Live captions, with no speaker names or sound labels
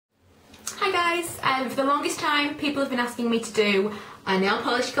guys, for the longest time people have been asking me to do a nail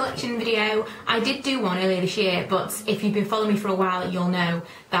polish collection video. I did do one earlier this year, but if you've been following me for a while you'll know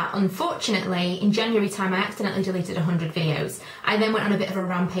that unfortunately in January time I accidentally deleted 100 videos. I then went on a bit of a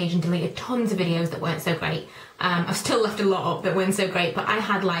rampage and deleted tons of videos that weren't so great. I've still left a lot up that weren't so great, but I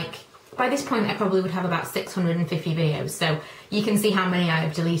had like, by this point I probably would have about 650 videos, so you can see how many I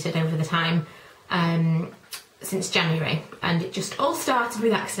have deleted over the time since January, and it just all started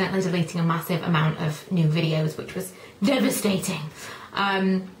with accidentally deleting a massive amount of new videos, which was devastating.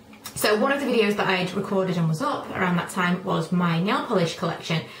 So one of the videos that I'd recorded and was up around that time was my nail polish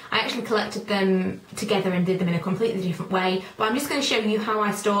collection. I actually collected them together and did them in a completely different way, but I'm just going to show you how I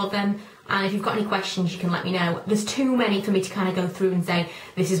stored them, and if you've got any questions you can let me know. There's too many for me to kind of go through and say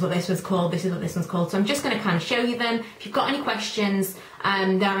this is what this was called, this is what this one's called, so I'm just going to kind of show you them. If you've got any questions,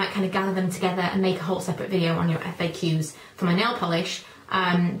 then I might kind of gather them together and make a whole separate video on your FAQs for my nail polish.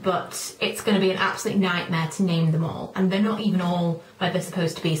 But it's going to be an absolute nightmare to name them all, and they're not even all where they're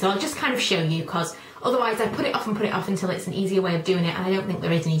supposed to be, so I'll just kind of show you, because otherwise I put it off and put it off until it's an easier way of doing it, and I don't think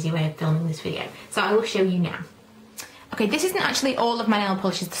there is an easy way of filming this video, so I will show you now. Okay, this isn't actually all of my nail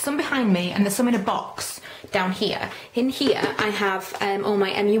polishes. There's some behind me and there's some in a box down here. In here I have all my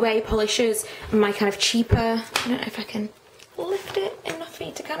MUA polishes and my kind of cheaper, I don't know if I can lift it enough for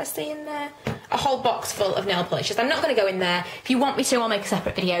you to kind of see in there. A whole box full of nail polishes. I'm not going to go in there. If you want me to, I'll make a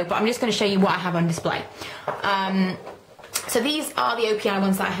separate video, but I'm just going to show you what I have on display. So these are the OPI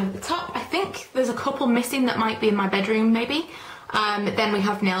ones that I have at the top. I think there's a couple missing that might be in my bedroom maybe. Then we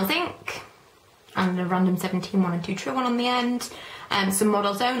have Nails Ink and a random 17 1 and 2 true one on the end. Some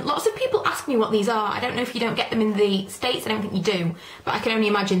Model Zone. Lots of people ask me what these are. I don't know if you don't get them in the States, I don't think you do, but I can only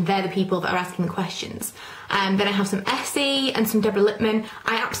imagine they're the people that are asking the questions. Then I have some Essie and some Deborah Lippmann.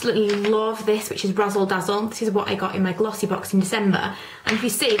 I absolutely love this, which is Razzle Dazzle. This is what I got in my glossy box in December. And if you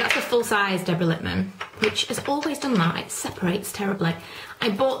see, that's a full-size Deborah Lippmann, which has always done that. It separates terribly. I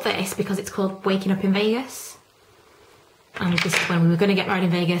bought this because it's called Waking Up in Vegas. And this is when we were going to get married in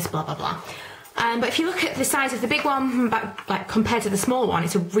Vegas, blah, blah, blah. But if you look at the size of the big one, like compared to the small one,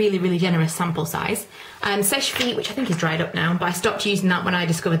 it's a really, really generous sample size. Seche Vite, which I think is dried up now, but I stopped using that when I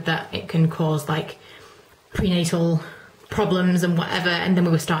discovered that it can cause like prenatal problems and whatever, and then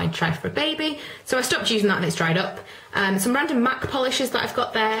we were starting to try for a baby, so I stopped using that and it's dried up. Some random MAC polishes that I've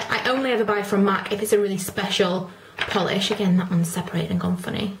got there. I only ever buy from MAC if it's a really special polish. Again, that one's separated and gone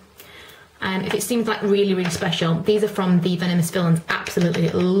funny. If it seems like really, really special, these are from the Venomous Villains. Absolutely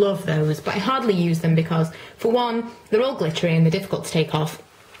love those, but I hardly use them because, for one, they're all glittery and they're difficult to take off.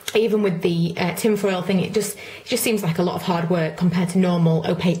 Even with the tinfoil thing, it just seems like a lot of hard work compared to normal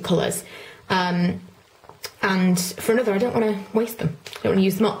opaque colours. And for another, I don't want to waste them. I don't want to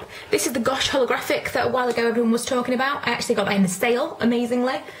use them up. This is the Gosh holographic that a while ago everyone was talking about. I actually got that in the sale,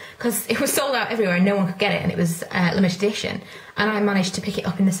 amazingly, because it was sold out everywhere and no one could get it, and it was limited edition. And I managed to pick it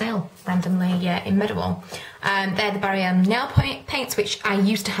up in the sale randomly in Meadowall. They're the Barrier nail paints, which I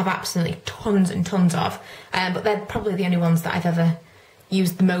used to have absolutely tons and tons of, but they're probably the only ones that I've ever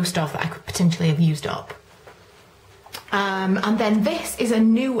used the most of that I could potentially have used up. And then this is a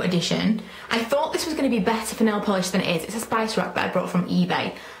new addition. I thought this was going to be better for nail polish than it is. It's a spice rack that I brought from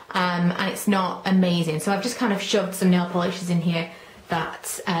eBay, and it's not amazing. So I've just kind of shoved some nail polishes in here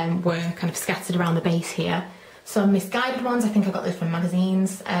that were kind of scattered around the base here. Some misguided ones, I think I got those from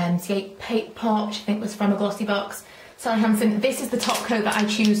magazines. C8 Paint Pot, which I think was from a glossy box. Sally Hansen. This is the top coat that I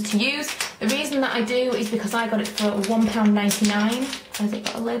choose to use. The reason that I do is because I got it for £1.99. Has it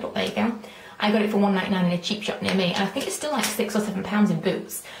got a label? There you go. I got it for £1.99 in a cheap shop near me, and I think it's still like £6 or £7 in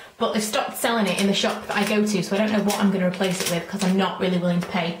Boots. But they've stopped selling it in the shop that I go to, so I don't know what I'm going to replace it with, because I'm not really willing to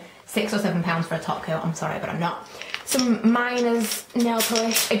pay £6 or £7 for a top coat. I'm sorry, but I'm not. Some Miners nail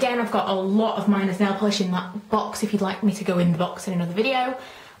polish. Again, I've got a lot of Miners nail polish in that box if you'd like me to go in the box in another video.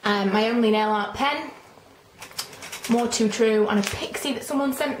 My Only Nail Art pen. More Too True, and a Pixie that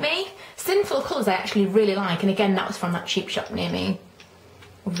someone sent me. Sinful Colours I actually really like, and again that was from that cheap shop near me.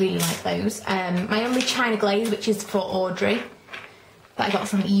 Really like those. My Only China Glaze, which is for Audrey, that I got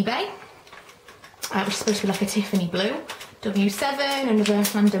from eBay, which is supposed to be like a Tiffany blue. W7, another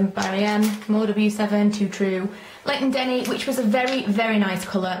random Barrier, more W7, Too True. Leighton Denny, which was a very, very nice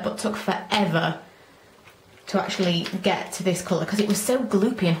colour, but took forever to actually get to this colour because it was so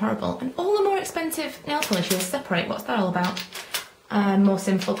gloopy and horrible. And all the more expensive nail polishes separate. What's that all about? More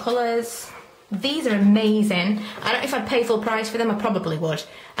Sinful Colours. These are amazing. I don't know if I'd pay full price for them, I probably would.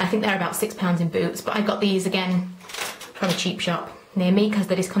 I think they're about £6 in Boots, but I got these again from a cheap shop near me because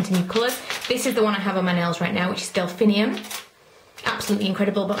they're discontinued colours. This is the one I have on my nails right now, which is Delphinium. Absolutely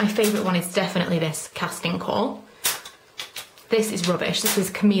incredible, but my favourite one is definitely this Casting Call. This is rubbish. This is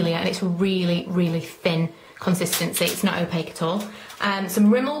Camellia, and it's really, really thin consistency. It's not opaque at all.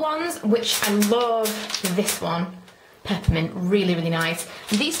 Some Rimmel ones, which I love. This one, peppermint, really, really nice.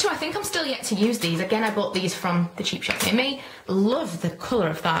 And these two, I think I'm still yet to use these. Again, I bought these from the cheap shop near me. Love the colour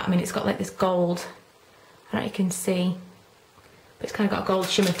of that. I mean, it's got like this gold, I don't know if you can see, but it's kind of got a gold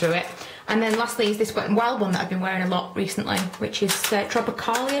shimmer through it. And then lastly is this Wet n Wild one that I've been wearing a lot recently, which is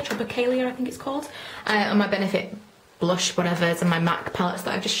Tropicalia, I think it's called, on my Benefit blush whatever's and my MAC palettes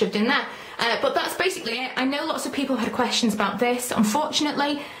that I've just shoved in there. But that's basically it. I know lots of people had questions about this.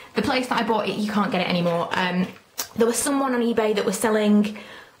 Unfortunately, the place that I bought it, you can't get it anymore. There was someone on eBay that was selling,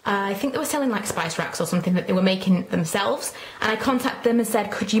 I think they were selling like spice racks or something that they were making themselves, and I contacted them and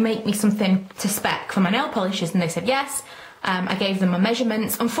said, could you make me something to spec for my nail polishes? And they said yes. I gave them my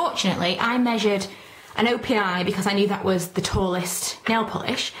measurements. Unfortunately, I measured an OPI because I knew that was the tallest nail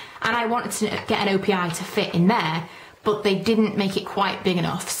polish, and I wanted to get an OPI to fit in there, but they didn't make it quite big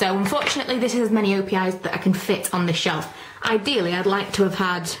enough. So unfortunately, this is as many OPIs that I can fit on this shelf. Ideally, I'd like to have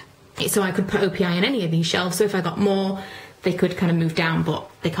had it so I could put OPI in any of these shelves, so if I got more, they could kind of move down, but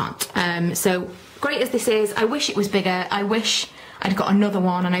they can't. So great as this is, I wish it was bigger. I wish I'd got another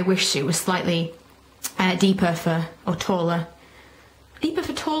one, and I wish it was slightly deeper for, or taller. Deeper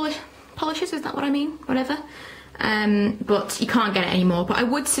for taller polishes, is that what I mean? Whatever. But you can't get it anymore. But I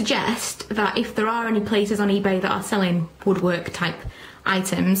would suggest that if there are any places on eBay that are selling woodwork type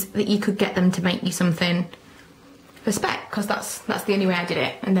items, that you could get them to make you something for spec, because that's the only way I did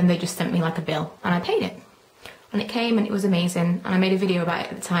it. And then they just sent me like a bill, and I paid it. And it came, and it was amazing, and I made a video about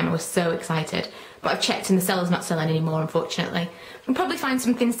it at the time. I was so excited, but I've checked and the seller's not selling anymore, unfortunately. I'll probably find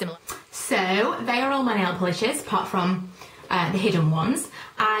something similar. So they are all my nail polishes, apart from the hidden ones.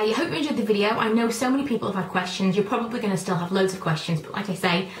 I hope you enjoyed the video. I know so many people have had questions. You're probably going to still have loads of questions, but like I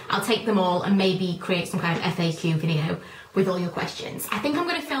say, I'll take them all and maybe create some kind of FAQ video with all your questions. I think I'm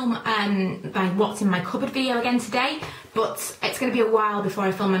going to film my what's in my cupboard video again today, but it's going to be a while before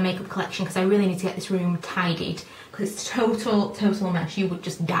I film my makeup collection, because I really need to get this room tidied, because it's total mess. You would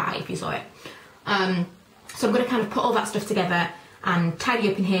just die if you saw it. So I'm going to kind of put all that stuff together and tidy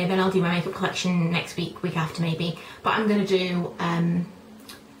up in here, then I'll do my makeup collection next week, week after maybe. But I'm going to do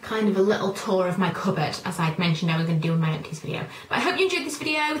kind of a little tour of my cupboard, as I'd mentioned I was going to do in my empties video. But I hope you enjoyed this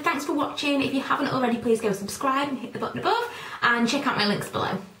video. Thanks for watching. If you haven't already, please go subscribe and hit the button above, and check out my links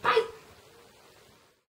below. Bye!